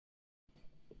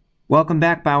Welcome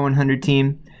back, Bio 100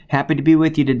 team. Happy to be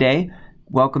with you today.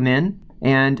 Welcome in,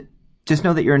 and just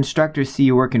know that your instructors see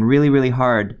you working really, really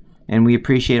hard, and we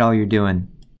appreciate all you're doing.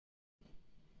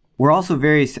 We're also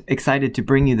very excited to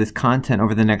bring you this content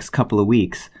over the next couple of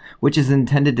weeks, which is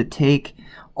intended to take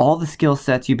all the skill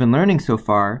sets you've been learning so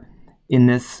far in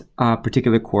this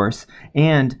particular course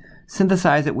and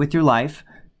synthesize it with your life,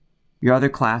 your other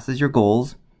classes, your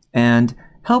goals, and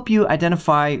help you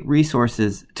identify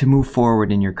resources to move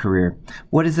forward in your career.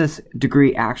 What is this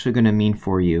degree actually going to mean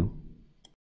for you?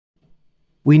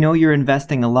 We know you're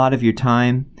investing a lot of your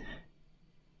time,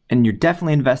 and you're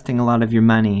definitely investing a lot of your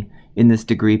money in this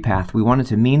degree path. We want it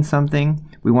to mean something.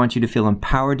 We want you to feel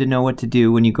empowered to know what to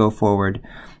do when you go forward.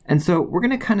 And so we're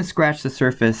going to kind of scratch the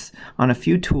surface on a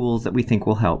few tools that we think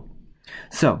will help.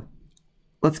 So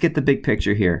let's get the big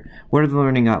picture here. What are the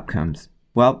learning outcomes?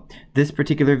 Well, this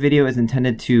particular video is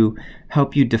intended to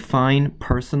help you define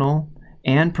personal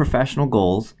and professional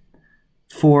goals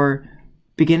for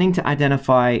beginning to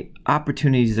identify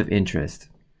opportunities of interest.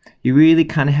 You really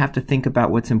kind of have to think about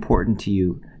what's important to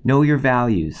you. Know your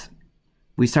values.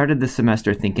 We started this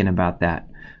semester thinking about that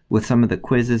with some of the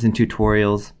quizzes and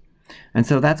tutorials. And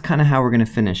so that's kind of how we're going to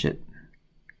finish it.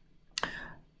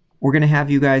 We're going to have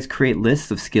you guys create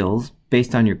lists of skills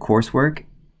based on your coursework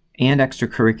and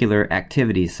extracurricular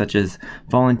activities such as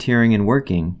volunteering and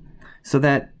working, so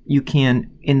that you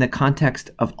can, in the context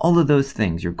of all of those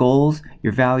things, your goals,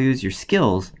 your values, your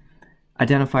skills,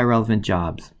 identify relevant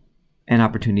jobs and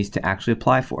opportunities to actually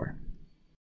apply for.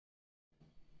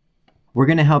 We're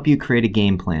going to help you create a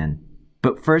game plan.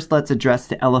 But first, let's address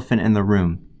the elephant in the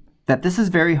room, that this is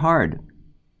very hard.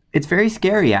 It's very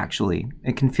scary, actually.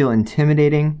 It can feel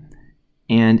intimidating,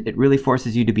 and it really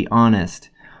forces you to be honest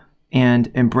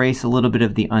and embrace a little bit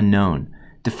of the unknown.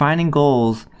 Defining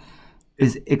goals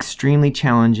is extremely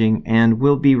challenging and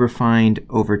will be refined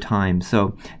over time.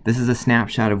 So this is a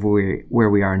snapshot of where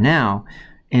we are now,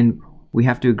 and we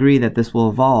have to agree that this will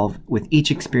evolve with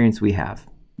each experience we have,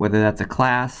 whether that's a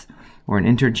class or an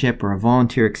internship or a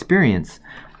volunteer experience.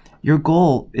 Your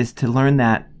goal is to learn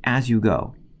that as you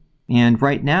go. And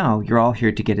right now, you're all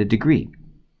here to get a degree.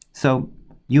 So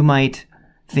you might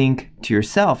think to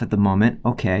yourself at the moment,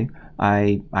 okay,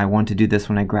 I want to do this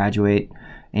when I graduate,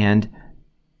 and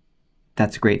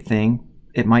that's a great thing.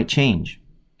 It might change.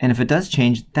 And if it does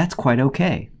change, that's quite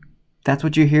okay. That's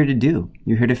what you're here to do.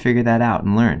 You're here to figure that out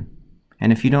and learn.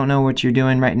 And if you don't know what you're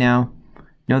doing right now,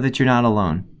 know that you're not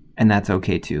alone, and that's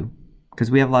okay too, because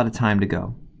we have a lot of time to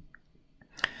go.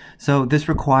 So this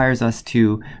requires us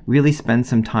to really spend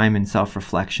some time in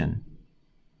self-reflection.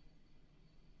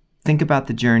 Think about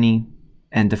the journey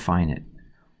and define it.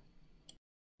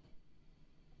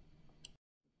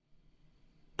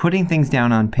 Putting things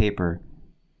down on paper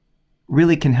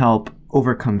really can help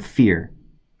overcome fear,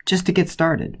 just to get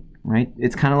started, right?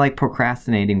 It's kind of like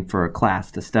procrastinating for a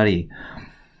class to study.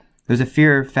 There's a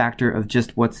fear factor of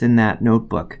just what's in that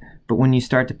notebook, but when you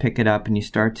start to pick it up and you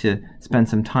start to spend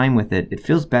some time with it, it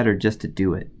feels better just to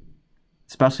do it,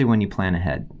 especially when you plan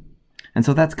ahead. And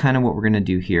so that's kind of what we're going to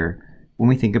do here when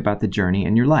we think about the journey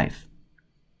in your life.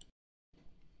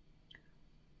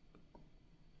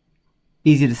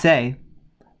 Easy to say,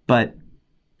 but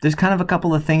there's kind of a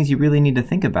couple of things you really need to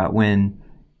think about when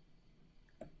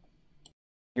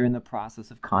you're in the process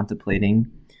of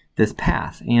contemplating this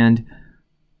path. And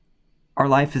our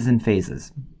life is in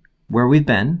phases. Where we've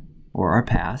been, or our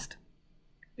past,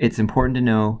 it's important to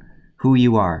know who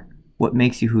you are, what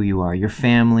makes you who you are, your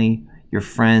family, your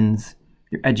friends,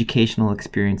 your educational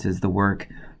experiences, the work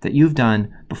that you've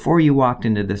done before you walked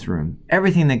into this room,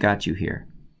 everything that got you here.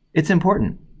 It's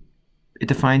important. It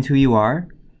defines who you are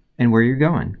and where you're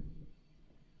going.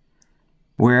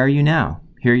 Where are you now?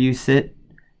 Here you sit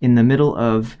in the middle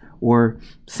of, or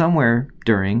somewhere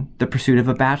during, the pursuit of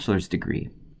a bachelor's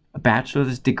degree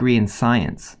in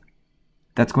science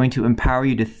that's going to empower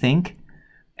you to think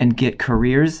and get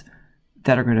careers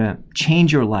that are going to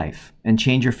change your life and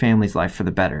change your family's life for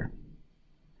the better.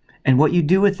 And what you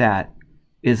do with that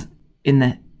is in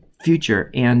the future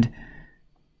and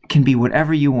can be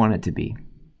whatever you want it to be.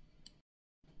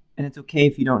 And it's okay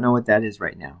if you don't know what that is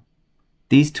right now.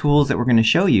 These tools that we're going to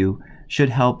show you should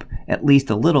help at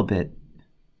least a little bit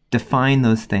define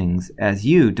those things as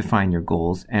you define your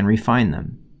goals and refine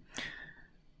them.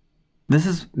 This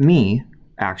is me,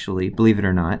 actually, believe it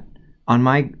or not, on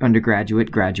my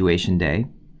undergraduate graduation day.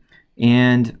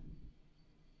 And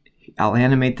I'll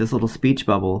animate this little speech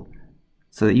bubble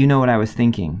so that you know what I was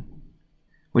thinking,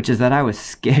 which is that I was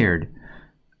scared.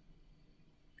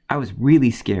 I was really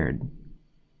scared.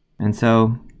 And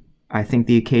so I think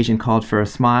the occasion called for a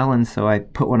smile, and so I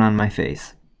put one on my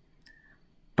face.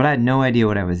 but I had no idea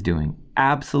what I was doing.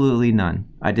 Absolutely none.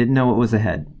 I didn't know what was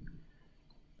ahead.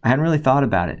 I hadn't really thought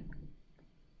about it.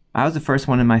 I was the first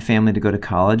one in my family to go to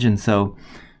college, and so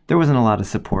there wasn't a lot of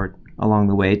support along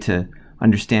the way to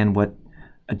understand what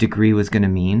a degree was going to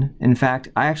mean. In fact,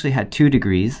 I actually had 2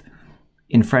 degrees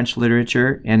in French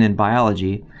literature and in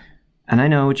biology, and I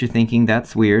know what you're thinking,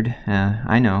 that's weird.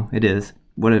 I know, it is.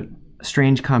 What a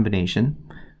strange combination.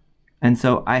 And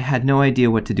so I had no idea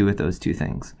what to do with those 2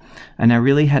 things. And I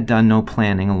really had done no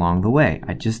planning along the way.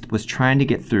 I just was trying to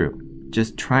get through,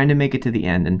 just trying to make it to the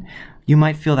end, and you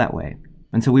might feel that way.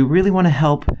 And so we really want to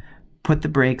help put the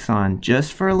brakes on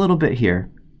just for a little bit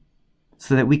here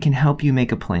so that we can help you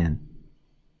make a plan.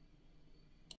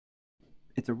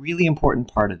 It's a really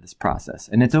important part of this process,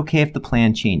 and it's okay if the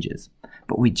plan changes,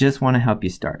 but we just want to help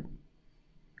you start.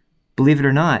 Believe it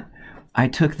or not, I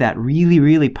took that really,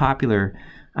 really popular,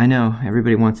 I know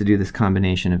everybody wants to do this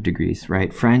combination of degrees,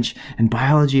 right? French and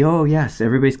biology, oh yes,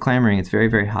 everybody's clamoring, it's very,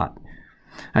 very hot.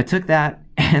 I took that,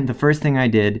 and the first thing I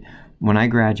did when I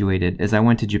graduated is I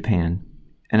went to Japan,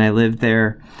 and I lived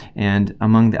there, and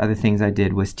among the other things I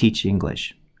did was teach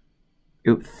English.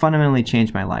 It fundamentally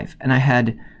changed my life, and I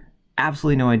had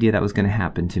absolutely no idea that was going to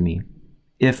happen to me.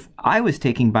 If I was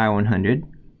taking Bio 100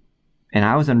 and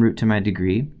I was en route to my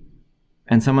degree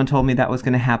and someone told me that was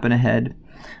going to happen ahead,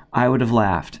 I would have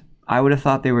laughed. I would have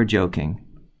thought they were joking.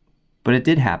 But it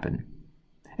did happen.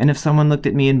 And if someone looked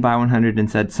at me in Bio 100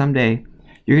 and said, someday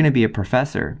you're going to be a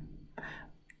professor,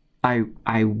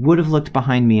 I would have looked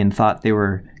behind me and thought they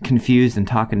were confused and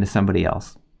talking to somebody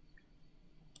else.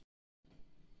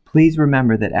 Please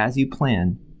remember that as you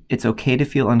plan, it's okay to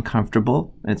feel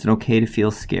uncomfortable, and it's okay to feel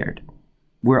scared.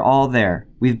 We're all there.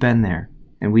 We've been there,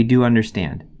 and we do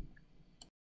understand.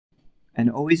 And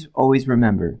always, always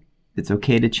remember, it's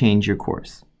okay to change your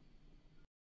course.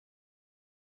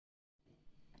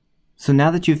 So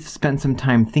now that you've spent some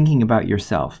time thinking about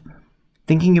yourself,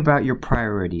 thinking about your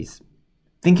priorities,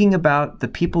 thinking about the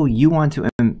people you want to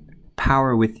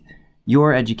empower with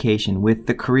your education, with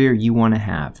the career you want to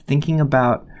have, thinking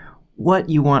about what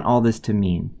you want all this to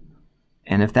mean.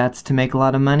 And if that's to make a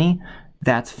lot of money,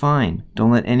 that's fine.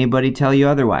 Don't let anybody tell you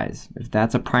otherwise. If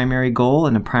that's a primary goal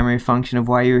and a primary function of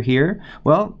why you're here,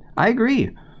 well, I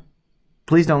agree.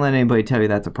 Please don't let anybody tell you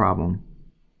that's a problem.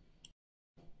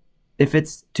 If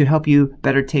it's to help you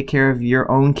better take care of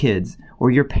your own kids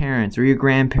or your parents or your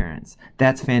grandparents,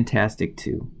 that's fantastic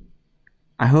too.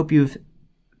 I hope you've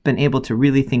been able to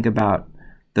really think about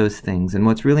those things and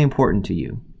what's really important to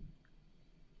you.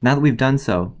 Now that we've done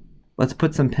so, let's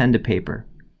put some pen to paper,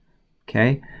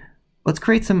 okay? Let's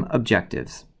create some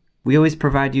objectives. We always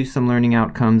provide you some learning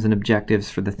outcomes and objectives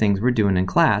for the things we're doing in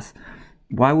class.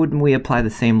 Why wouldn't we apply the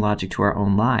same logic to our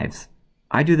own lives?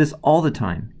 I do this all the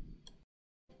time.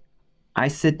 I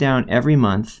sit down every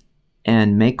month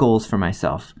and make goals for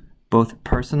myself, both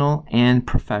personal and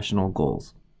professional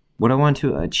goals. What do I want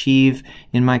to achieve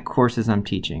in my courses I'm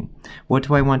teaching? What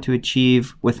do I want to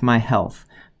achieve with my health?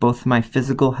 Both my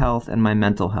physical health and my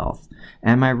mental health.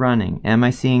 Am I running? Am I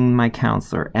seeing my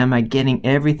counselor? Am I getting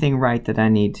everything right that I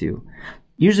need to?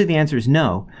 Usually the answer is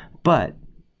no, but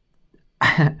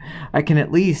I can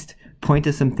at least point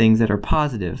to some things that are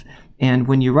positive. And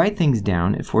when you write things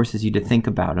down, it forces you to think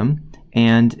about them,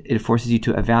 and it forces you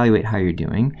to evaluate how you're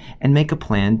doing and make a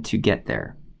plan to get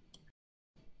there.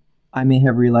 I may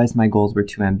have realized my goals were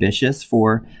too ambitious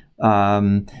for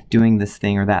doing this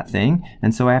thing or that thing,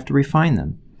 and so I have to refine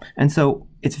them. And so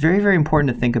it's very, very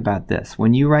important to think about this.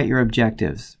 When you write your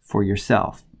objectives for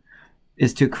yourself,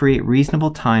 is to create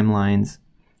reasonable timelines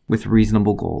with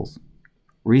reasonable goals.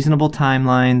 Reasonable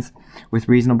timelines with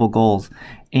reasonable goals.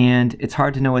 And it's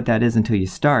hard to know what that is until you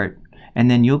start. And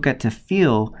then you'll get to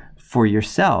feel for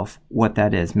yourself what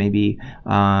that is. Maybe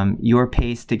your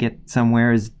pace to get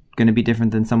somewhere is going to be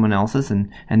different than someone else's, and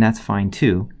that's fine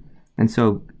too. And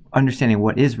so understanding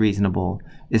what is reasonable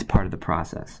is part of the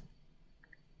process.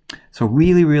 So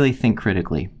really, really think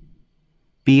critically.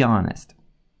 Be honest.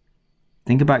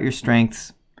 Think about your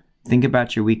strengths. Think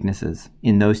about your weaknesses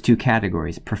in those 2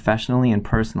 categories, professionally and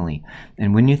personally.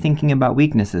 And when you're thinking about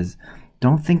weaknesses,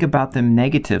 don't think about them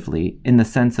negatively in the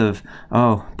sense of,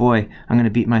 oh boy, I'm going to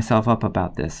beat myself up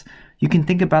about this. You can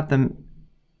think about them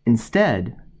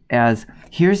instead as,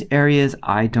 here's areas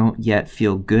I don't yet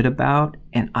feel good about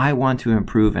and I want to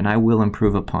improve and I will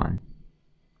improve upon.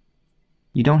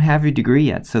 You don't have your degree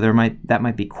yet, so that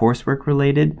might be coursework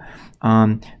related.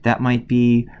 That might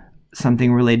be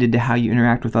something related to how you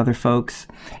interact with other folks.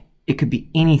 It could be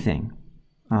anything.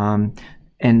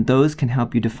 And those can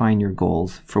help you define your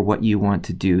goals for what you want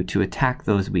to do to attack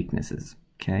those weaknesses,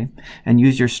 okay? And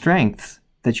use your strengths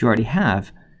that you already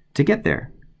have to get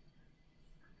there.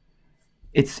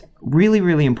 It's really,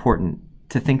 really important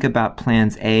to think about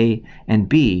plans A and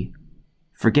B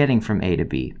for getting from A to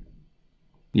B.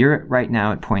 You're right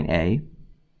now at point A,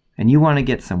 and you want to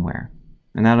get somewhere,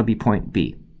 and that'll be point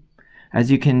B. As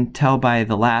you can tell by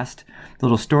the last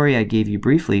little story I gave you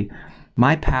briefly,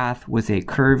 my path was a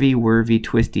curvy, wurvy,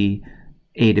 twisty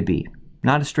A to B.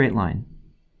 Not a straight line.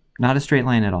 Not a straight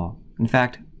line at all. In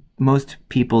fact, most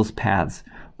people's paths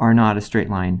are not a straight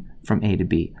line from A to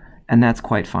B, and that's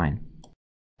quite fine.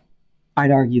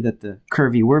 I'd argue that the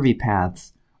curvy, wurvy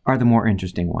paths are the more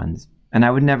interesting ones, and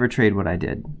I would never trade what I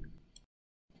did.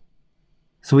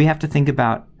 So we have to think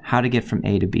about how to get from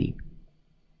A to B.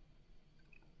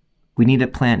 We need a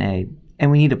plan A,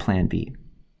 and we need a plan B.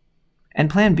 And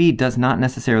plan B does not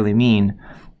necessarily mean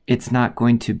it's not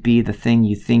going to be the thing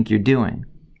you think you're doing.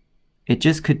 It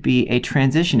just could be a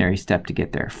transitionary step to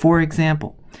get there. For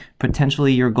example,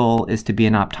 potentially your goal is to be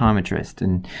an optometrist,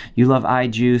 and you love eye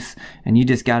juice, and you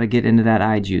just got to get into that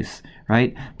eye juice,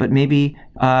 right? But maybe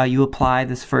you apply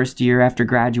this first year after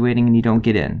graduating and you don't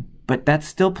get in. But that's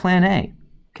still plan A.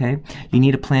 Okay, you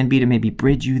need a plan B to maybe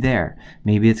bridge you there.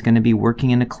 Maybe it's going to be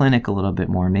working in a clinic a little bit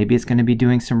more. Maybe it's going to be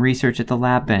doing some research at the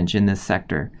lab bench in this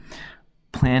sector.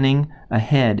 Planning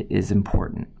ahead is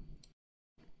important.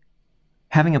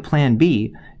 Having a plan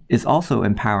B is also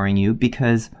empowering you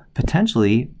because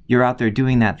potentially you're out there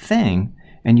doing that thing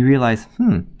and you realize,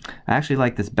 I actually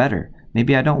like this better.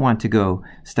 Maybe I don't want to go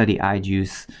study eye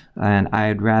juice and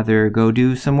I'd rather go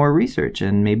do some more research,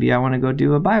 and maybe I want to go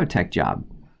do a biotech job.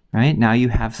 Right? Now you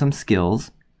have some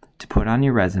skills to put on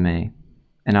your resume.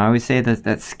 And I always say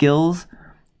that skills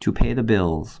to pay the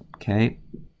bills, okay?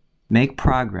 Make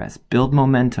progress, build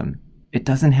momentum. It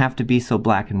doesn't have to be so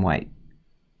black and white.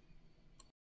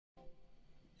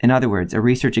 In other words, a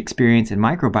research experience in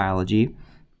microbiology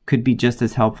could be just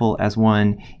as helpful as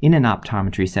one in an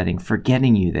optometry setting for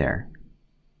getting you there.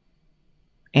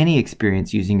 Any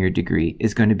experience using your degree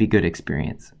is going to be good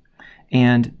experience.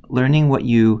 And learning what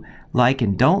you like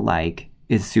and don't like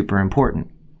is super important.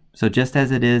 So just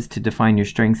as it is to define your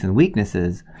strengths and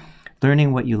weaknesses,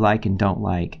 learning what you like and don't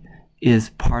like is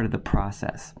part of the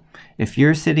process. If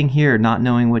you're sitting here not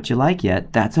knowing what you like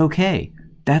yet, that's okay.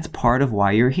 That's part of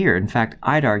why you're here. In fact,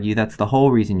 I'd argue that's the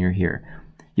whole reason you're here.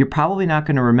 You're probably not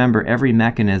going to remember every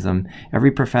mechanism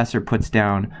every professor puts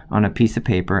down on a piece of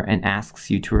paper and asks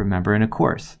you to remember in a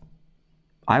course.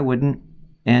 I wouldn't.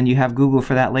 And you have Google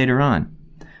for that later on.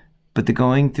 But the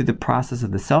going through the process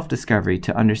of the self-discovery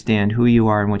to understand who you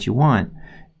are and what you want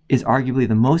is arguably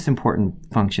the most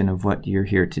important function of what you're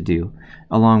here to do,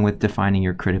 along with defining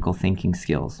your critical thinking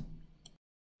skills.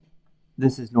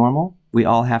 This is normal. We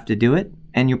all have to do it,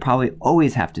 and you probably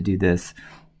always have to do this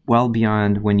well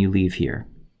beyond when you leave here.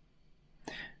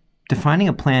 Defining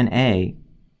a plan A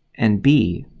and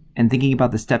B and thinking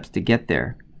about the steps to get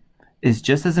there is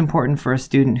just as important for a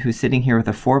student who's sitting here with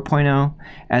a 4.0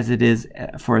 as it is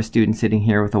for a student sitting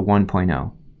here with a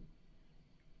 1.0.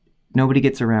 Nobody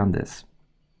gets around this.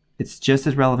 It's just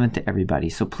as relevant to everybody.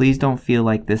 So please don't feel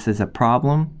like this is a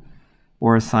problem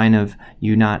or a sign of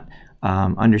you not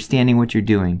understanding what you're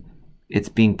doing. It's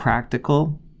being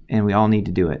practical, and we all need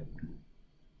to do it.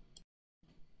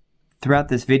 Throughout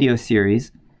this video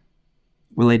series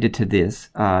related to this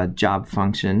job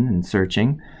function and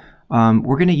searching,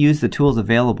 we're going to use the tools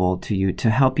available to you to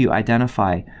help you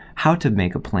identify how to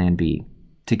make a plan B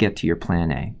to get to your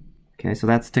plan A. Okay, so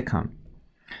that's to come.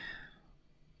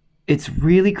 It's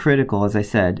really critical, as I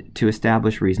said, to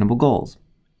establish reasonable goals.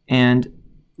 And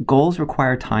goals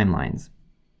require timelines.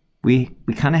 We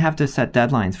kind of have to set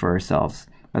deadlines for ourselves.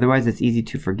 Otherwise, it's easy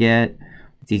to forget.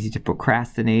 It's easy to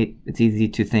procrastinate. It's easy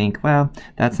to think, well,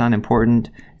 that's not important.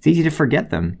 It's easy to forget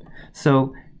them.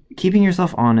 So keeping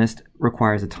yourself honest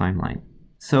requires a timeline.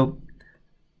 So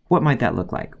what might that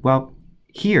look like? Well,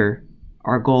 here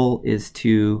our goal is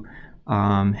to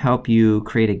help you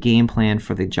create a game plan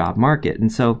for the job market.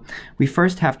 And so we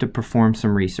first have to perform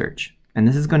some research, and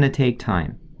this is going to take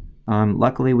time.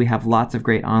 Luckily, we have lots of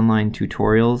great online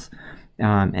tutorials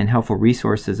and helpful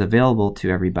resources available to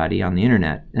everybody on the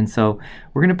internet. And so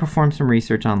we're going to perform some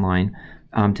research online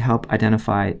to help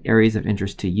identify areas of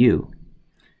interest to you.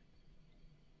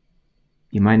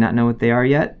 You might not know what they are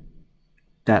yet.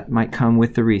 That might come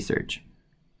with the research.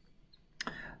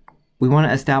 We want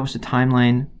to establish a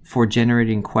timeline for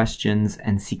generating questions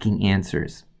and seeking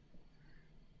answers.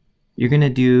 You're going to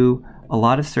do a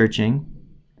lot of searching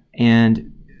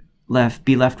and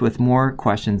be left with more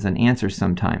questions than answers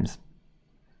sometimes.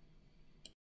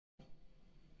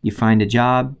 You find a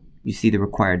job, you see the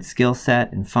required skill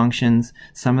set and functions.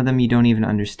 Some of them you don't even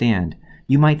understand.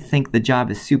 You might think the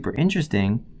job is super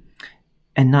interesting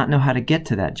and not know how to get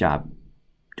to that job.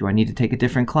 Do I need to take a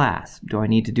different class? Do I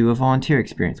need to do a volunteer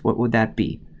experience? What would that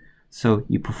be? So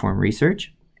you perform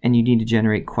research, and you need to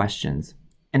generate questions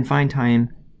and find time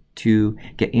to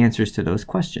get answers to those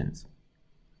questions.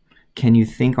 Can you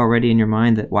think already in your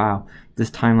mind that, wow,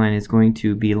 this timeline is going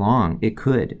to be long? It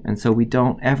could. And so we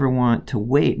don't ever want to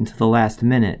wait until the last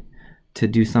minute to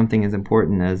do something as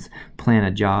important as plan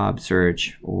a job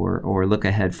search or look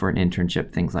ahead for an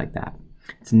internship, things like that.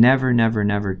 It's never, never,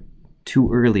 never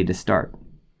too early to start.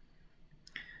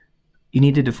 You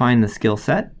need to define the skill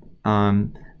set.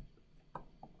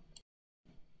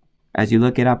 As you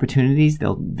look at opportunities,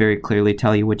 they'll very clearly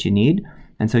tell you what you need.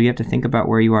 And so you have to think about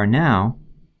where you are now,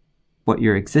 what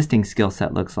your existing skill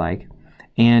set looks like,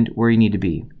 and where you need to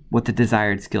be, what the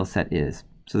desired skill set is,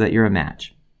 so that you're a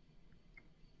match.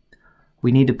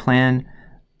 We need to plan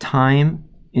time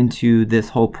into this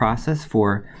whole process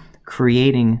for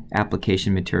creating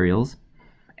application materials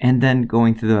and then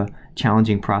going through the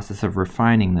challenging process of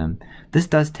refining them. This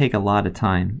does take a lot of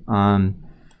time.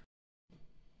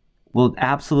 We'll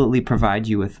absolutely provide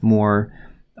you with more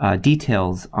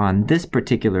details on this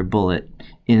particular bullet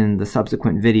in the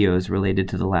subsequent videos related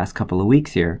to the last couple of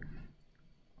weeks here.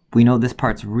 We know this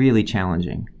part's really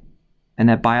challenging, and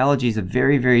that biology is a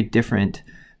very, very different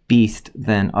beast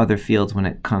than other fields when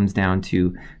it comes down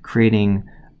to creating,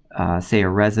 say, a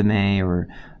resume or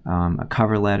a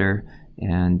cover letter,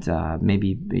 and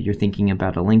maybe you're thinking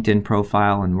about a LinkedIn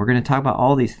profile, and we're going to talk about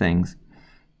all these things.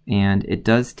 And it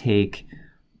does take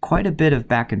quite a bit of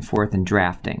back and forth and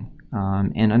drafting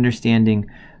and understanding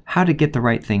how to get the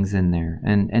right things in there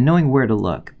and knowing where to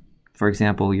look. For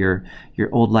example, your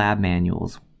old lab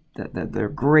manuals, they're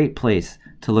a great place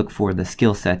to look for the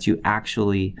skill sets you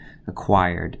actually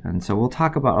acquired. And so we'll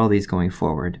talk about all these going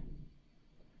forward.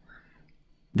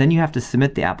 Then you have to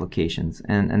submit the applications,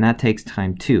 and that takes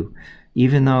time too.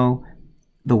 Even though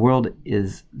the world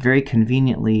is very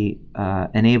conveniently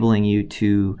enabling you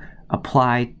to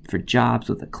apply for jobs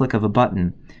with a click of a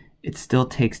button, it still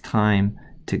takes time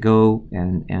to go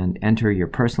and enter your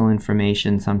personal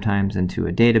information sometimes into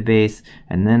a database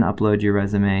and then upload your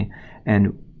resume.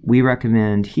 And we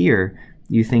recommend here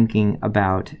you thinking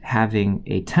about having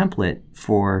a template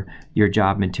for your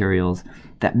job materials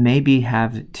that maybe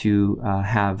have to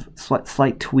have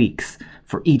slight tweaks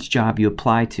for each job you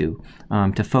apply to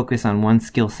focus on one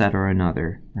skill set or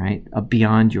another, right?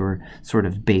 Beyond your sort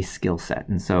of base skill set.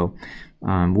 And so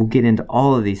we'll get into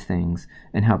all of these things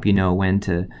and help you know when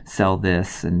to sell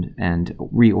this and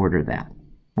reorder that.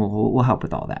 We'll help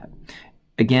with all that.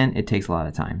 Again, it takes a lot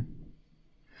of time.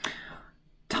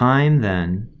 Time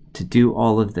then to do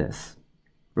all of this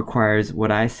requires what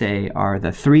I say are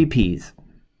the 3 P's: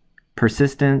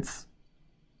 persistence,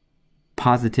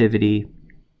 positivity,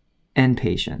 and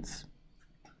patience.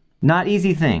 Not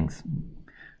easy things.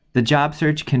 The job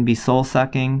search can be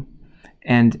soul-sucking,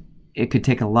 and it could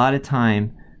take a lot of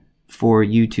time for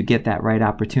you to get that right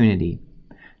opportunity.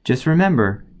 Just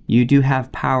remember, you do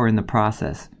have power in the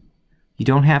process. You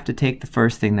don't have to take the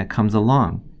first thing that comes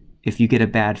along if you get a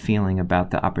bad feeling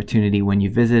about the opportunity when you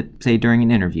visit, say, during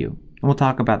an interview. And we'll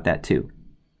talk about that too.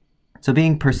 So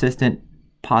being persistent,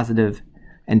 positive,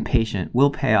 and patient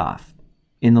will pay off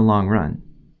in the long run.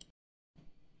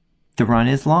 The run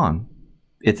is long.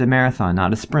 It's a marathon,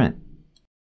 not a sprint.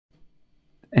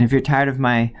 And if you're tired of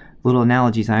my little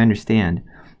analogies, I understand.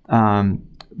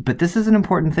 But this is an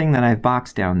important thing that I've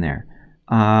boxed down there.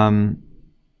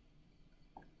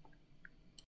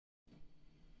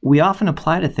 We often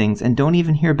apply to things and don't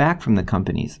even hear back from the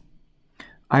companies.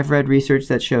 I've read research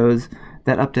that shows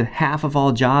that up to half of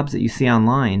all jobs that you see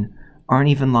online aren't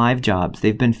even live jobs.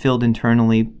 They've been filled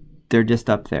internally. They're just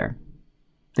up there.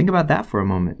 Think about that for a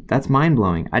moment. That's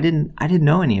mind-blowing. I didn't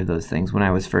know any of those things when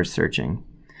I was first searching.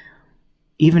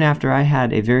 Even after I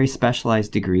had a very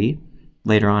specialized degree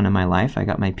later on in my life, I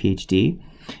got my PhD,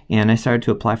 and I started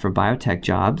to apply for biotech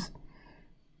jobs.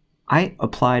 I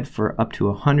applied for up to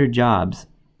 100 jobs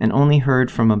and only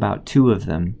heard from about 2 of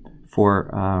them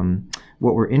for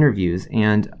what were interviews.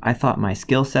 And I thought my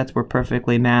skill sets were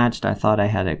perfectly matched. I thought I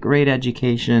had a great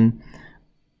education.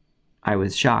 I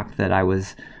was shocked that I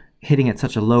was hitting at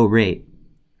such a low rate.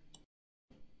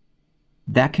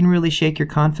 That can really shake your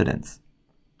confidence.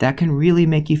 That can really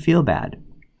make you feel bad.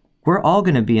 We're all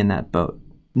going to be in that boat.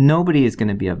 Nobody is going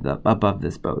to be above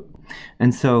this boat.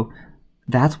 And so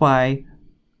that's why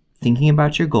thinking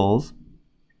about your goals,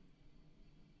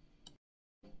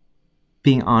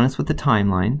 being honest with the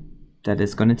timeline, that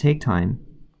it's going to take time,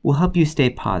 will help you stay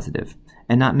positive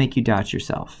and not make you doubt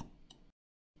yourself.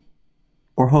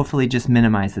 Or hopefully just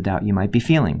minimize the doubt you might be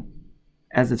feeling,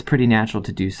 as it's pretty natural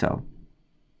to do so.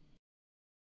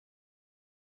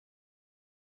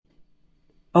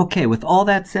 Okay, with all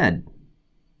that said,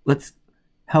 let's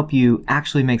help you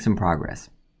actually make some progress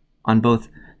on both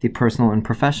the personal and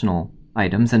professional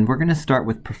items, and we're going to start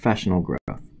with professional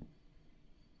growth.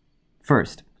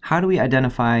 First, how do we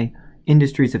identify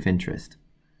industries of interest?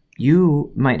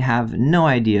 You might have no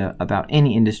idea about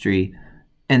any industry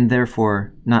and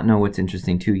therefore not know what's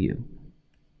interesting to you.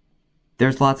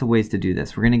 There's lots of ways to do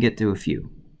this. We're going to get to a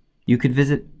few. You could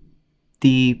visit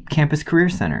the Campus Career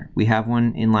Center. We have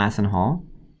one in Lassen Hall.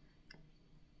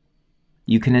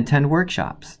 You can attend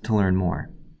workshops to learn more.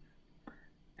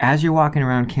 As you're walking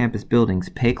around campus buildings,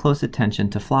 pay close attention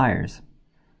to flyers.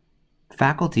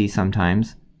 Faculty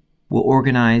sometimes will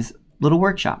organize little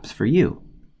workshops for you.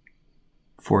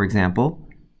 For example,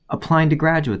 applying to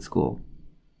graduate school,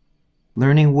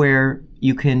 learning where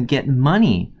you can get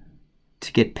money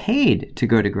to get paid to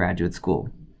go to graduate school.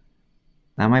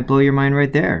 That might blow your mind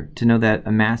right there, to know that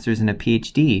a master's and a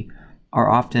PhD are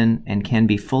often and can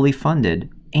be fully funded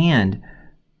and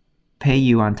pay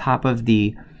you, on top of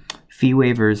the fee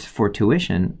waivers for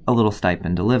tuition, a little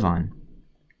stipend to live on.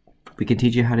 We can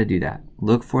teach you how to do that.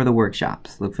 Look for the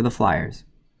workshops, look for the flyers.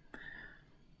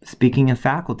 Speaking of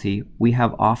faculty, we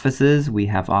have offices, we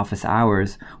have office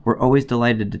hours. We're always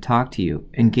delighted to talk to you.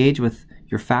 Engage with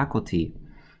your faculty.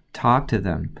 Talk to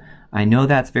them. I know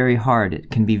that's very hard. It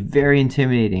can be very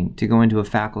intimidating to go into a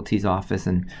faculty's office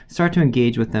and start to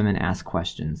engage with them and ask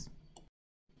questions.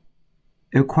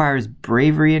 It requires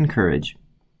bravery and courage.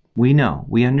 We know,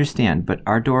 we understand, but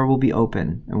our door will be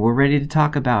open, and we're ready to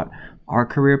talk about our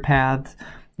career paths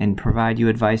and provide you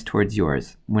advice towards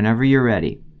yours whenever you're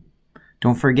ready.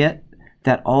 Don't forget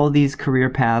that all these career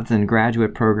paths and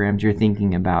graduate programs you're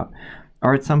thinking about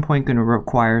are at some point going to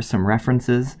require some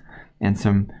references and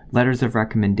some letters of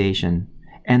recommendation,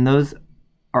 and those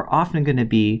are often going to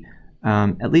be,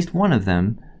 at least one of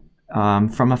them,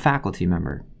 from a faculty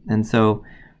member. And so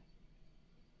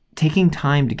taking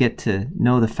time to get to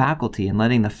know the faculty and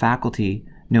letting the faculty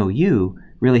know you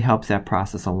really helps that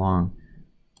process along.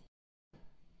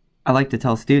 I like to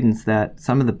tell students that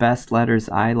some of the best letters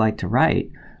I like to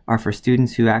write are for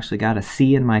students who actually got a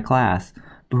C in my class,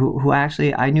 but who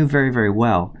actually I knew very, very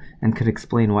well and could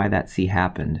explain why that C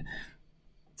happened.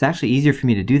 It's actually easier for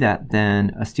me to do that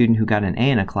than a student who got an A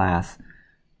in a class,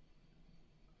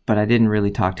 but I didn't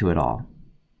really talk to at all.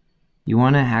 You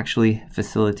want to actually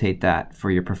facilitate that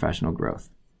for your professional growth.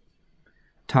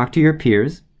 Talk to your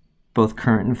peers, both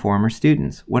current and former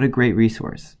students. What a great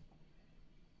resource.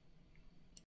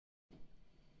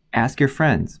 Ask your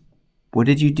friends, what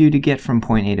did you do to get from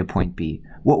point A to point B?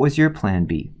 What was your plan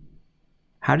B?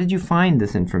 How did you find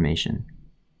this information?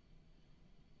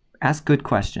 Ask good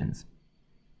questions.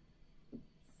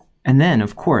 And then,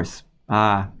 of course,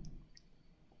 the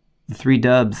three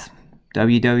W's,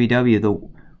 www,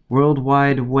 the World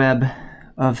Wide Web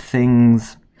of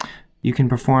things. You can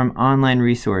perform online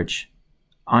research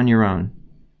on your own.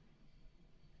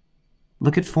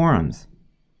 Look at forums.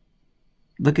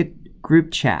 Look at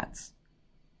group chats.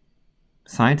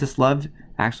 Scientists love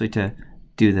actually to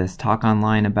do this, talk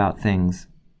online about things.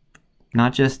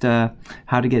 Not just how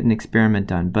to get an experiment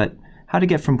done, but how to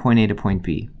get from point A to point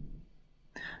B.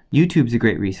 YouTube's a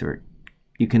great resource.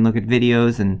 You can look at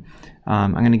videos, and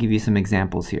I'm going to give you some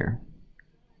examples here.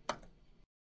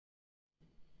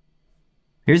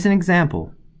 Here's an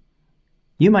example.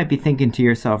 You might be thinking to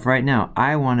yourself right now,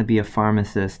 I want to be a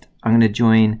pharmacist. I'm going to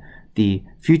join the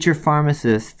Future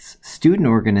Pharmacists Student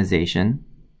Organization,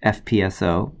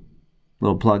 FPSO.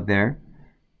 Little plug there.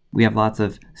 We have lots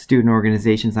of student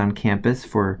organizations on campus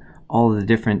for all the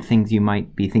different things you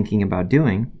might be thinking about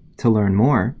doing to learn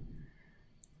more.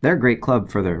 They're a great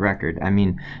club, for the record. I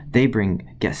mean, they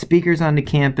bring guest speakers onto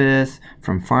campus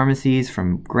from pharmacies,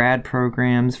 from grad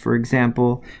programs, for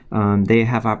example. They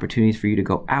have opportunities for you to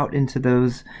go out into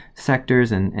those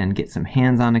sectors and get some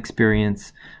hands-on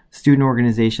experience. Student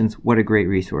organizations, what a great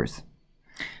resource.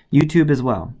 YouTube as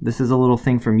well. This is a little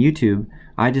thing from YouTube.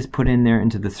 I just put in there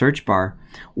into the search bar,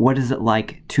 what is it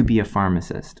like to be a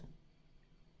pharmacist?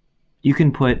 You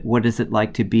can put, what is it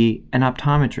like to be an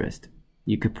optometrist?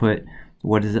 You could put,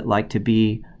 what is it like to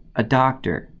be a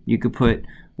doctor? You could put,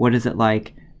 what is it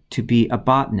like to be a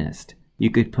botanist? You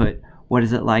could put, what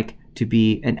is it like to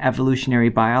be an evolutionary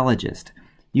biologist?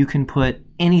 You can put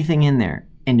anything in there,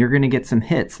 and you're going to get some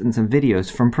hits and some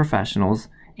videos from professionals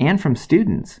and from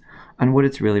students on what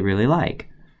it's really, really like.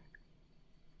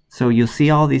 So you'll see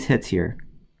all these hits here.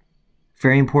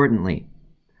 Very importantly,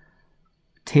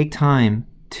 take time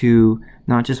to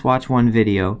not just watch one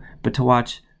video, but to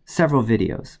watch several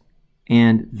videos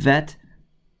and vet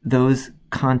those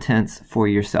contents for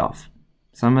yourself.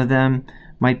 Some of them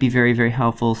might be very, very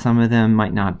helpful. Some of them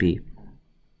might not be.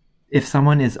 If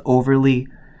someone is overly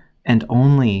and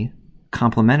only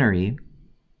complimentary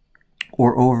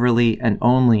or overly and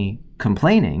only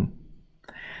complaining,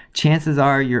 chances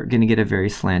are you're going to get a very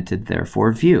slanted,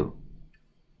 therefore, view.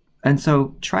 And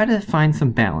so try to find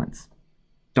some balance.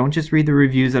 Don't just read the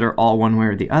reviews that are all one way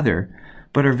or the other,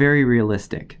 but are very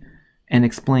realistic and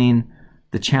explain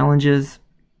the challenges,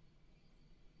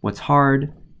 what's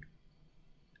hard,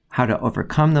 how to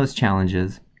overcome those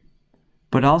challenges,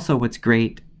 but also what's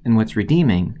great and what's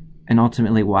redeeming, and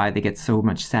ultimately why they get so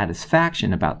much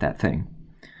satisfaction about that thing.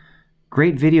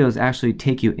 Great videos actually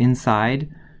take you inside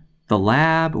the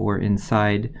lab or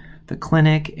inside the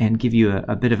clinic and give you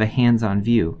a bit of a hands-on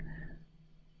view,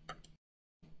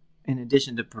 in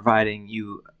addition to providing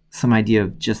you some idea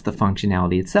of just the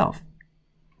functionality itself.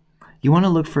 You want to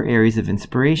look for areas of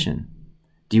inspiration.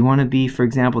 Do you want to be, for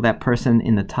example, that person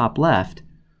in the top left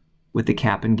with the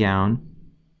cap and gown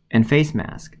and face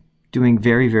mask, doing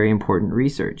very, very important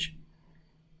research?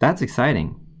 That's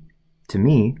exciting to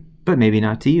me, but maybe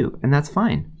not to you, and that's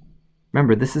fine.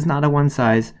 Remember, this is not a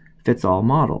one-size-fits-all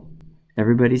model.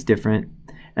 Everybody's different,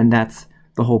 and that's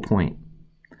the whole point.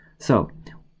 So,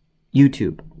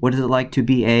 YouTube, what is it like to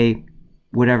be a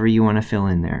whatever you want to fill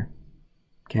in there?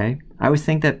 Okay? I always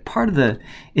think that part of the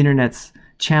internet's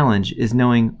challenge is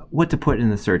knowing what to put in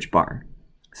the search bar.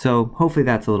 So hopefully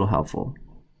that's a little helpful.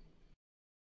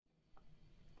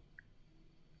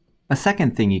 A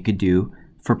second thing you could do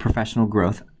for professional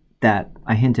growth that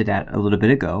I hinted at a little bit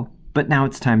ago, but now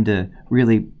it's time to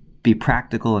really be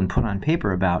practical and put on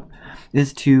paper about,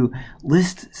 is to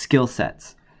list skill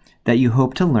sets that you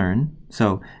hope to learn,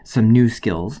 so some new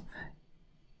skills,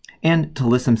 and to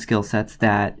list some skill sets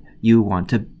that you want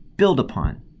to build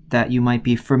upon, that you might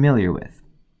be familiar with.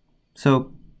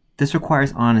 So this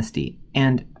requires honesty,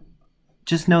 and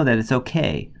just know that it's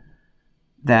okay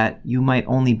that you might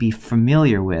only be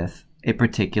familiar with a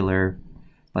particular,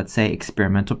 let's say,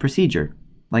 experimental procedure,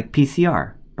 like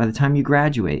PCR. By the time you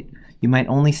graduate, you might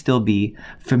only still be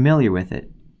familiar with it.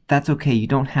 That's okay. You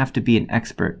don't have to be an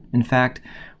expert. In fact,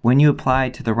 when you apply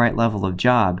to the right level of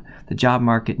job, the job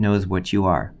market knows what you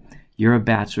are. You're a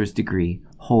bachelor's degree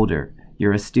holder.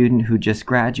 You're a student who just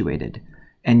graduated,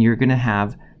 and you're going to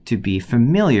have to be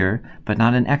familiar, but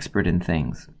not an expert in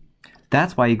things.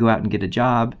 That's why you go out and get a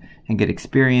job and get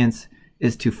experience,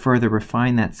 is to further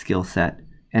refine that skill set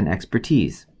and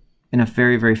expertise in a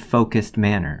very, very focused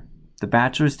manner. The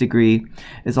bachelor's degree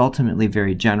is ultimately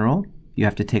very general. You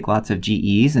have to take lots of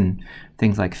GEs and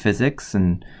things like physics,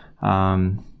 and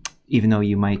even though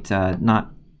you might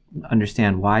not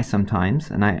understand why sometimes,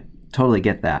 and I totally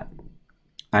get that.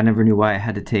 I never knew why I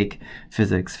had to take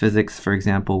physics. Physics, for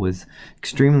example, was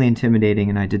extremely intimidating,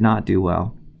 and I did not do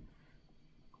well.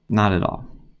 Not at all.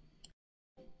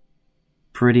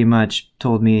 Pretty much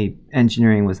told me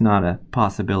engineering was not a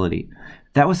possibility.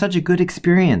 That was such a good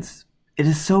experience. It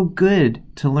is so good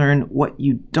to learn what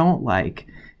you don't like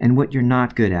and what you're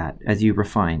not good at as you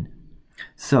refine.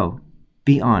 So,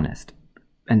 be honest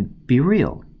and be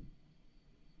real.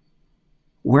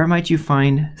 Where might you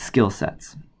find skill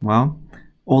sets? Well,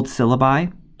 old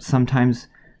syllabi. Sometimes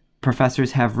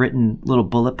professors have written little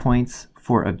bullet points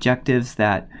for objectives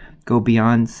that go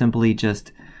beyond simply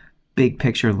just big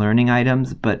picture learning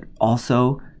items, but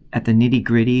also at the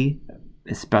nitty-gritty,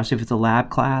 especially if it's a lab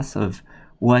class, of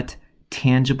what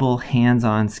tangible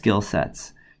hands-on skill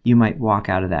sets you might walk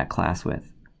out of that class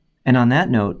with. And on that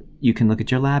note, you can look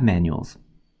at your lab manuals.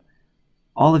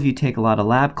 All of you take a lot of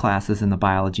lab classes in the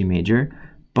biology major,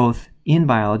 both in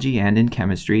biology and in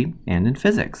chemistry and in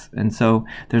physics. And so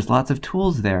there's lots of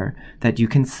tools there that you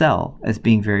can sell as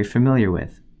being very familiar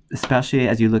with, especially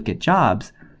as you look at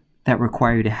jobs that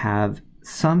require you to have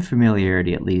some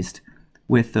familiarity, at least,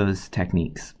 with those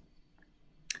techniques.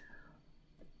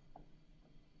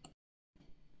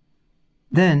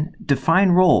 Then define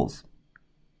roles.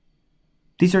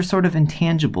 These are sort of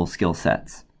intangible skill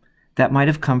sets that might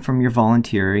have come from your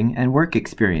volunteering and work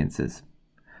experiences.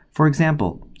 For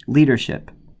example, leadership,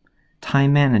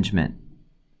 time management.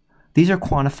 These are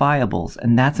quantifiables,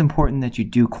 and that's important that you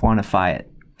do quantify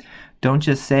it. Don't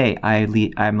just say,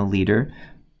 I'm a leader.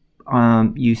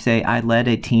 You say, I led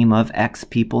a team of X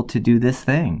people to do this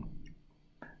thing.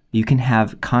 You can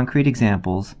have concrete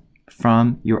examples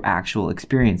from your actual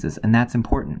experiences, and that's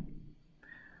important.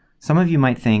 Some of you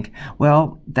might think,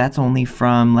 well, that's only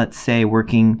from, let's say,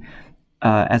 working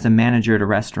as a manager at a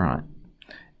restaurant.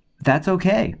 That's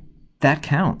okay. That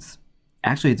counts.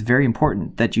 Actually, it's very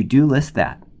important that you do list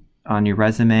that on your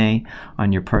resume,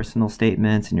 on your personal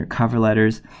statements, and your cover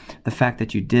letters. The fact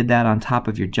that you did that on top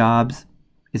of your jobs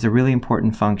is a really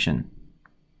important function.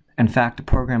 In fact, a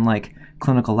program like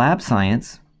clinical lab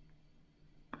science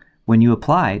When you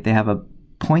apply, they have a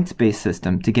points-based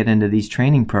system to get into these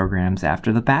training programs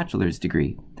after the bachelor's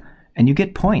degree. And you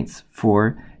get points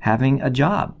for having a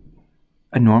job,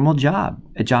 a normal job,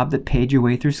 a job that paid your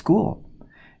way through school.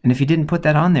 And if you didn't put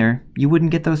that on there, you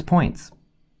wouldn't get those points.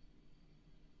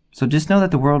 So just know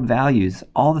that the world values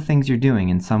all the things you're doing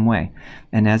in some way.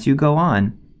 And as you go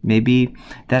on, maybe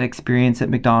that experience at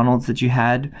McDonald's that you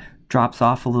had drops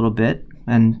off a little bit,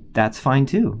 and that's fine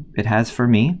too. It has for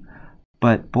me.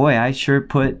 But boy, I sure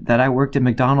put that I worked at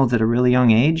McDonald's at a really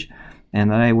young age, and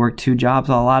that I worked 2 jobs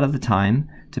a lot of the time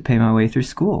to pay my way through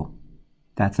school.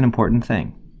 That's an important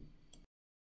thing.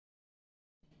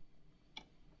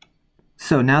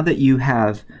 So now that you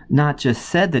have not just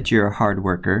said that you're a hard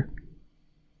worker,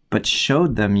 but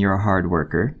showed them you're a hard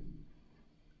worker,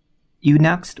 you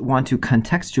next want to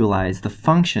contextualize the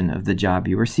function of the job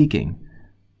you are seeking.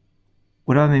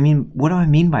 What do I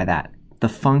mean by that? The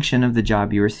function of the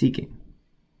job you are seeking.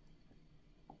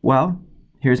 Well,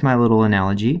 here's my little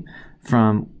analogy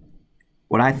from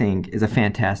what I think is a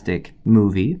fantastic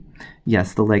movie.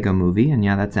 Yes, the Lego movie, and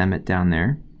yeah, that's Emmett down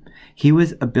there. He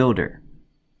was a builder,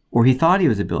 or he thought he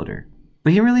was a builder,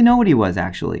 but he didn't really know what he was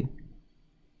actually.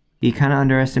 He kind of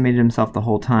underestimated himself the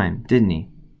whole time, didn't he?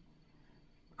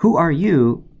 Who are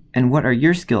you, and what are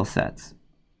your skill sets?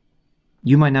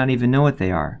 You might not even know what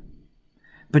they are,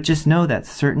 but just know that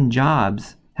certain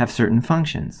jobs have certain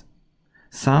functions.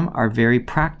 Some are very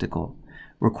practical,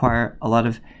 require a lot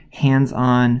of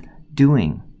hands-on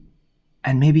doing,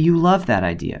 and maybe you love that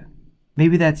idea.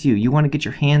 Maybe that's you. You want to get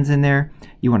your hands in there,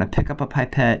 you want to pick up a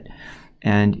pipette,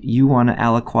 and you want to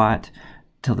aliquot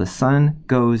till the sun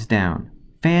goes down.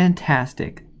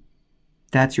 Fantastic.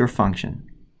 That's your function.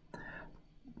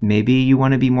 Maybe you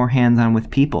want to be more hands-on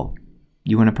with people.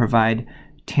 You want to provide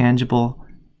tangible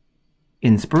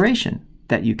inspiration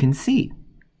that you can see.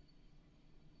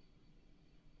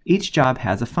 Each job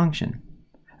has a function.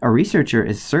 A researcher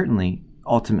is certainly,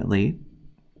 ultimately,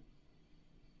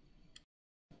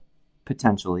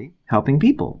 potentially helping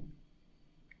people.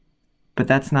 But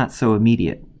that's not so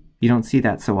immediate. You don't see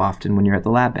that so often when you're at the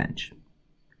lab bench.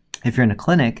 If you're in a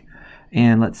clinic,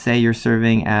 and let's say you're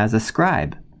serving as a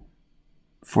scribe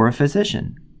for a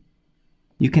physician,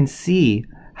 you can see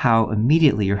how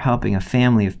immediately you're helping a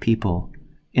family of people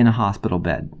in a hospital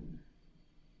bed.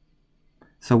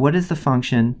 So what is the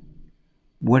function?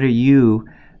 What are you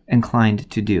inclined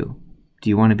to do? Do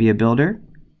you want to be a builder?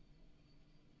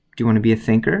 Do you want to be a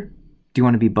thinker? Do you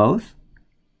want to be both?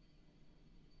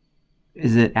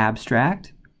 Is it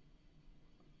abstract?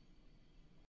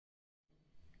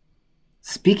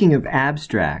 Speaking of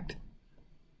abstract,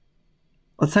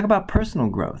 let's talk about personal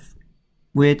growth,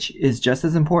 which is just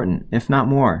as important, if not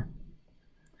more.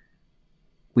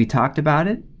 We talked about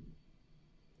it.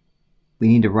 We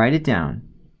need to write it down.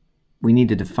 We need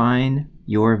to define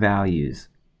your values.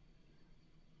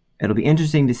 It'll be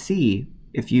interesting to see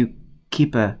if you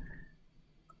keep a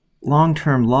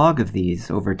long-term log of these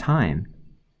over time,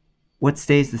 what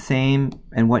stays the same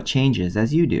and what changes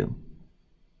as you do.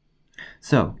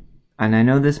 So, and I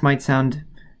know this might sound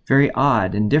very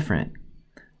odd and different,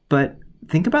 but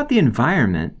think about the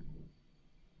environment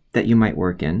that you might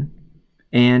work in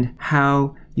and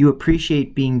how you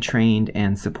appreciate being trained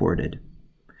and supported.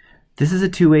 This is a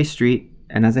two-way street,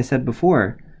 and as I said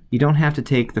before, you don't have to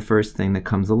take the first thing that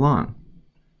comes along.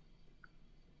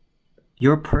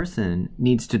 Your person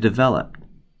needs to develop.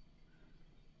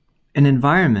 An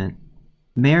environment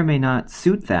may or may not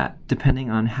suit that depending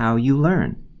on how you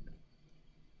learn.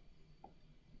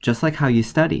 Just like how you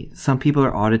study. Some people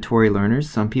are auditory learners,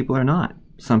 some people are not.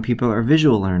 Some people are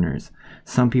visual learners,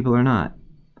 some people are not.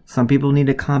 Some people need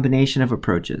a combination of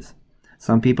approaches.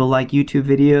 Some people like YouTube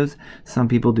videos, some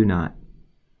people do not.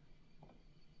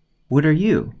 What are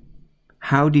you?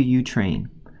 How do you train?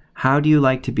 How do you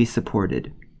like to be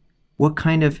supported? What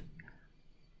kind of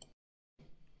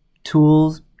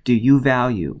tools do you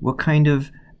value? What kind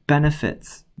of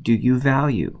benefits do you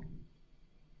value?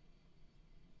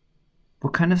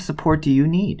 What kind of support do you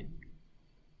need?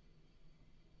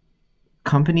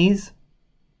 Companies,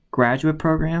 graduate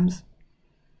programs,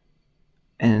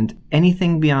 and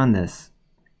anything beyond this,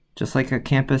 just like a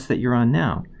campus that you're on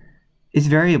now, is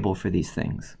variable for these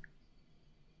things.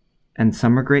 And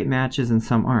some are great matches and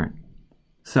some aren't.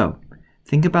 So,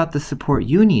 think about the support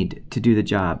you need to do the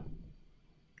job.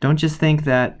 Don't just think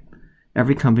that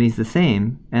every company's the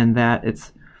same and that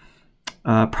it's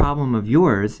a problem of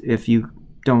yours if you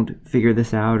don't figure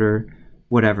this out or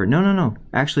whatever. No.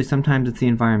 Actually, sometimes it's the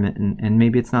environment and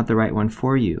maybe it's not the right one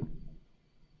for you.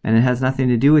 And it has nothing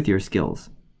to do with your skills.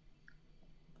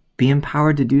 Be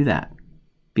empowered to do that.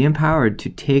 Be empowered to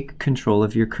take control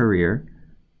of your career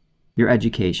your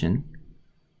education,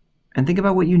 and think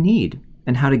about what you need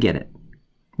and how to get it.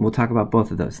 We'll talk about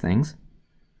both of those things.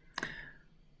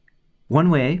 One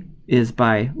way is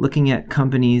by looking at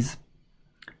companies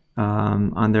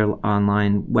on their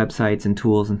online websites and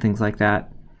tools and things like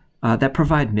that that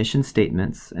provide mission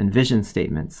statements and vision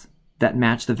statements that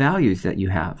match the values that you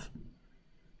have.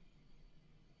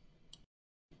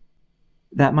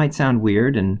 That might sound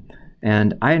weird,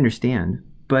 and I understand,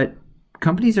 but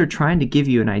companies are trying to give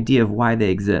you an idea of why they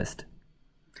exist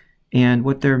and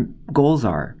what their goals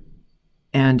are.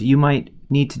 And you might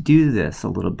need to do this a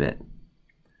little bit.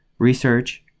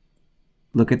 Research,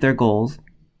 look at their goals,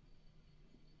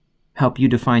 help you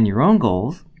define your own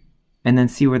goals, and then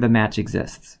see where the match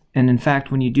exists. And in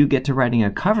fact, when you do get to writing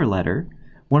a cover letter,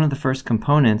 one of the first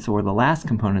components or the last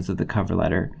components of the cover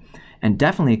letter, and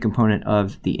definitely a component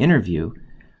of the interview,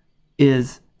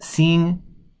 is seeing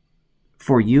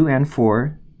for you and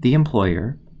for the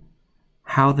employer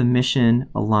how the mission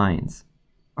aligns.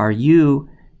 Are you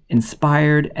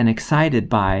inspired and excited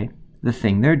by the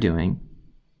thing they're doing?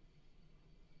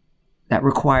 That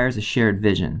requires a shared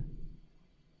vision.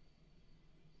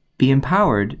 Be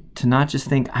empowered to not just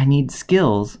think, I need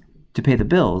skills to pay the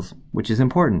bills, which is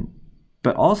important,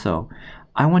 but also,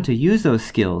 I want to use those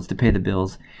skills to pay the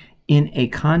bills in a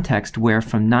context where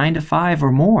from 9 to 5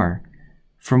 or more,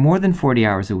 for more than 40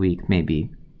 hours a week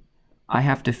maybe, I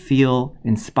have to feel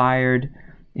inspired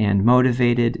and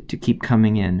motivated to keep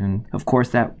coming in. And of course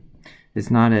that is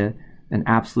not an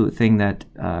absolute thing that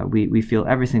we feel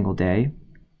every single day.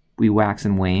 We wax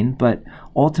and wane, but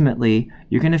ultimately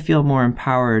you're going to feel more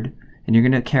empowered and you're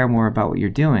going to care more about what you're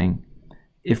doing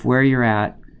if where you're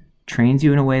at trains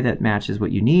you in a way that matches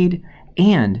what you need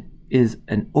and is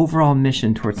an overall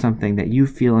mission towards something that you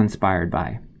feel inspired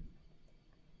by.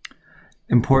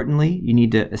 Importantly, you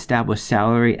need to establish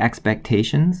salary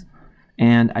expectations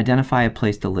and identify a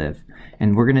place to live.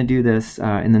 And we're going to do this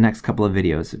in the next couple of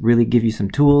videos, really give you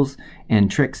some tools and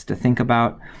tricks to think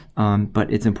about.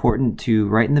 But it's important to,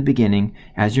 right in the beginning,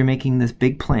 as you're making this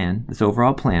big plan, this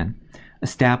overall plan,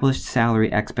 establish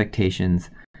salary expectations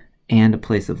and a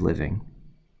place of living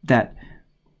that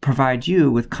provide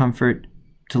you with comfort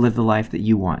to live the life that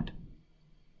you want,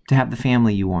 to have the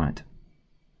family you want,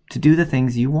 to do the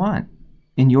things you want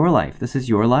in your life. This is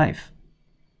your life.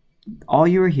 All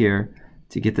you are here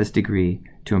to get this degree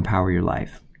to empower your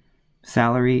life.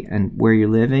 Salary and where you're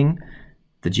living,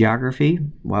 the geography,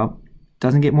 well,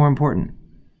 doesn't get more important.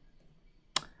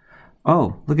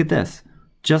 Oh, look at this.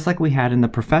 Just like we had in the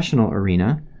professional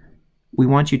arena, we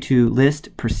want you to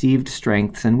list perceived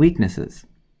strengths and weaknesses.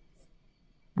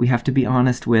 We have to be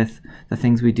honest with the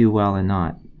things we do well and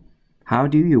not. How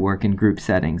do you work in group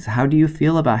settings? How do you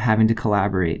feel about having to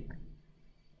collaborate?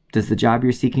 Does the job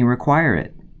you're seeking require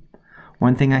it?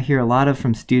 One thing I hear a lot of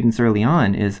from students early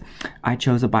on is, I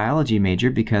chose a biology major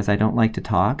because I don't like to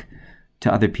talk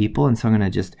to other people, and so I'm going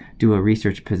to just do a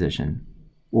research position.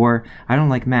 Or, I don't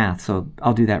like math, so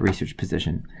I'll do that research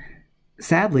position.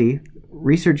 Sadly,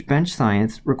 research bench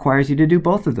science requires you to do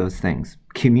both of those things,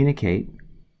 communicate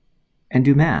and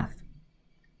do math.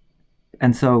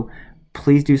 And so,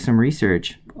 please do some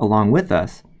research along with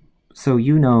us so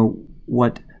you know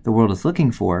what the world is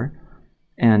looking for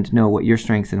and know what your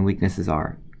strengths and weaknesses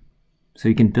are, so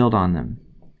you can build on them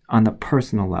on the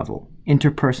personal level,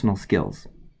 interpersonal skills.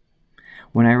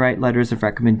 When I write letters of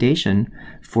recommendation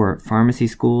for pharmacy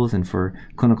schools and for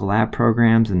clinical lab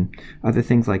programs and other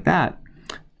things like that,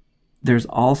 there's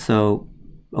also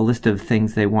a list of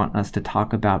things they want us to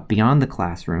talk about beyond the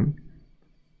classroom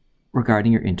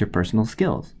regarding your interpersonal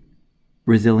skills,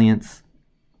 resilience,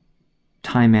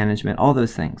 time management, all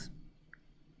those things.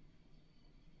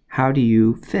 How do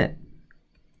you fit?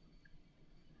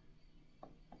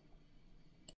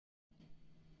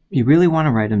 You really want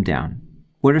to write them down.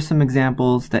 What are some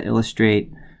examples that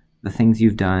illustrate the things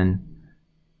you've done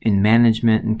in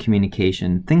management and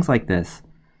communication, things like this,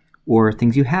 or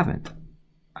things you haven't?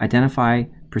 Identify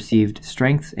perceived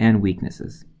strengths and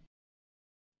weaknesses.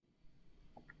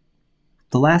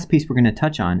 The last piece we're going to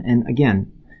touch on, and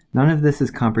again, none of this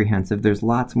is comprehensive. There's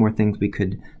lots more things we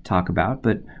could talk about,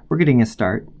 but we're getting a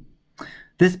start.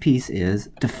 This piece is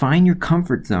define your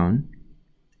comfort zone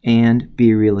and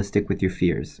be realistic with your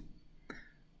fears.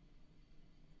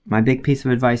 My big piece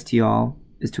of advice to y'all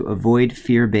is to avoid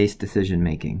fear-based decision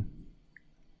making.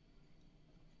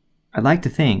 I'd like to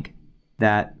think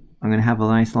that I'm going to have a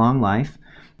nice long life,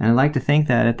 and I'd like to think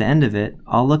that at the end of it,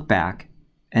 I'll look back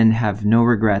and have no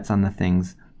regrets on the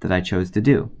things that I chose to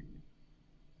do.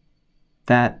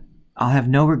 That I'll have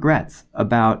no regrets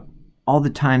about all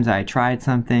the times I tried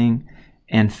something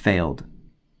and failed.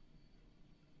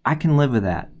 I can live with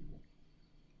that.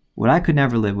 What I could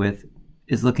never live with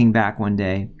is looking back one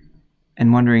day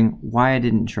and wondering why I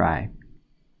didn't try.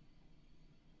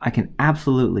 I can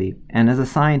absolutely, and as a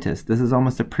scientist, this is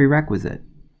almost a prerequisite,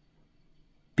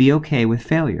 be okay with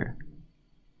failure.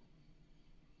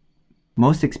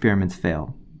 Most experiments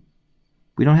fail.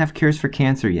 We don't have cures for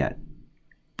cancer yet.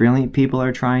 Brilliant people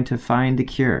are trying to find the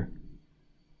cure.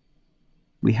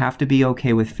 We have to be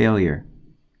okay with failure.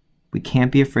 We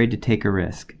can't be afraid to take a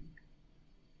risk.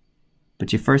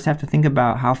 But you first have to think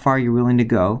about how far you're willing to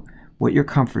go, what your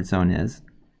comfort zone is,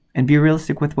 and be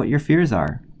realistic with what your fears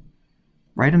are.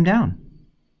 Write them down.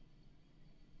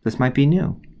 This might be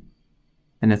new,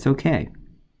 and it's okay.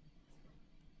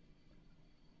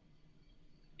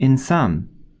 In sum,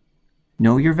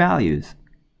 know your values,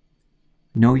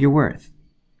 know your worth,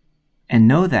 and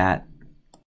know that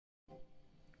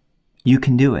you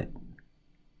can do it.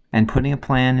 And putting a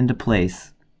plan into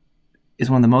place is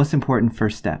one of the most important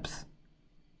first steps,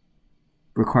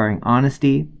 requiring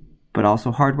honesty, but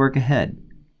also hard work ahead.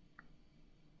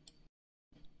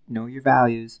 Know your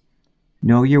values,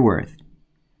 know your worth.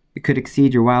 It could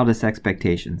exceed your wildest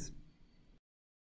expectations.